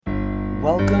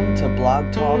Welcome to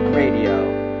Blog Talk Radio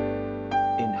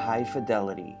in high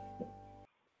fidelity.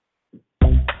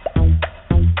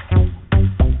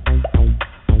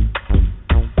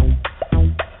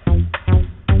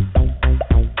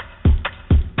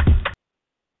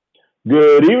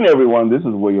 Good evening, everyone. This is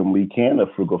William Lee Cann, the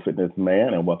Frugal Fitness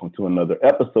Man, and welcome to another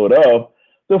episode of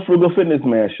the Frugal Fitness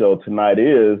Man Show. Tonight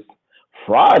is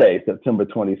Friday, September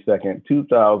 22nd,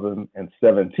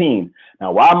 2017.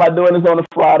 Now, why am I doing this on a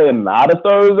Friday and not a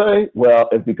Thursday? Well,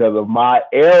 it's because of my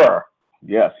error.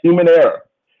 Yes, human error.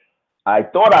 I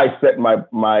thought I set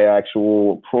my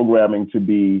actual programming to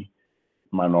be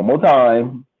my normal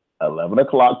time, 11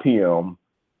 o'clock p.m.,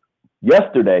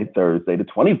 yesterday, Thursday, the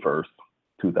 21st,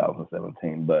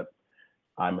 2017, but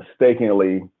I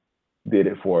mistakenly did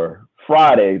it for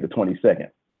Friday, the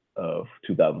 22nd of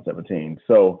 2017.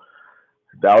 So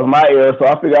that was my error. So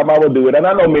I figured I might as well do it. And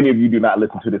I know many of you do not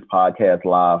listen to this podcast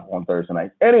live on Thursday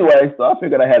night anyway. So I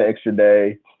figured I had an extra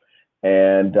day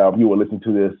and you will listen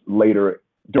to this later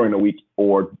during the week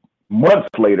or months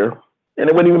later, and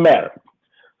it wouldn't even matter.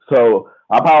 So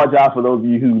I apologize for those of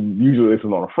you who usually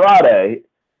listen on a Friday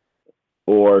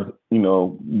or,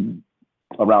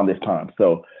 around this time.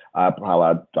 So I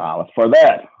apologize for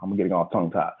that. I'm getting all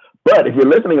tongue-tied. But if you're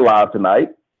listening live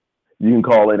tonight, you can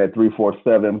call in at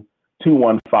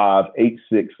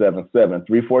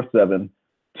 347-215-8677,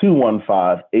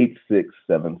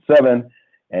 347-215-8677,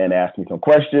 and ask me some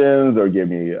questions or give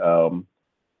me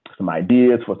some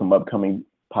ideas for some upcoming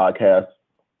podcasts.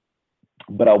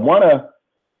 But I want to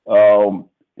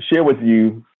share with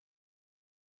you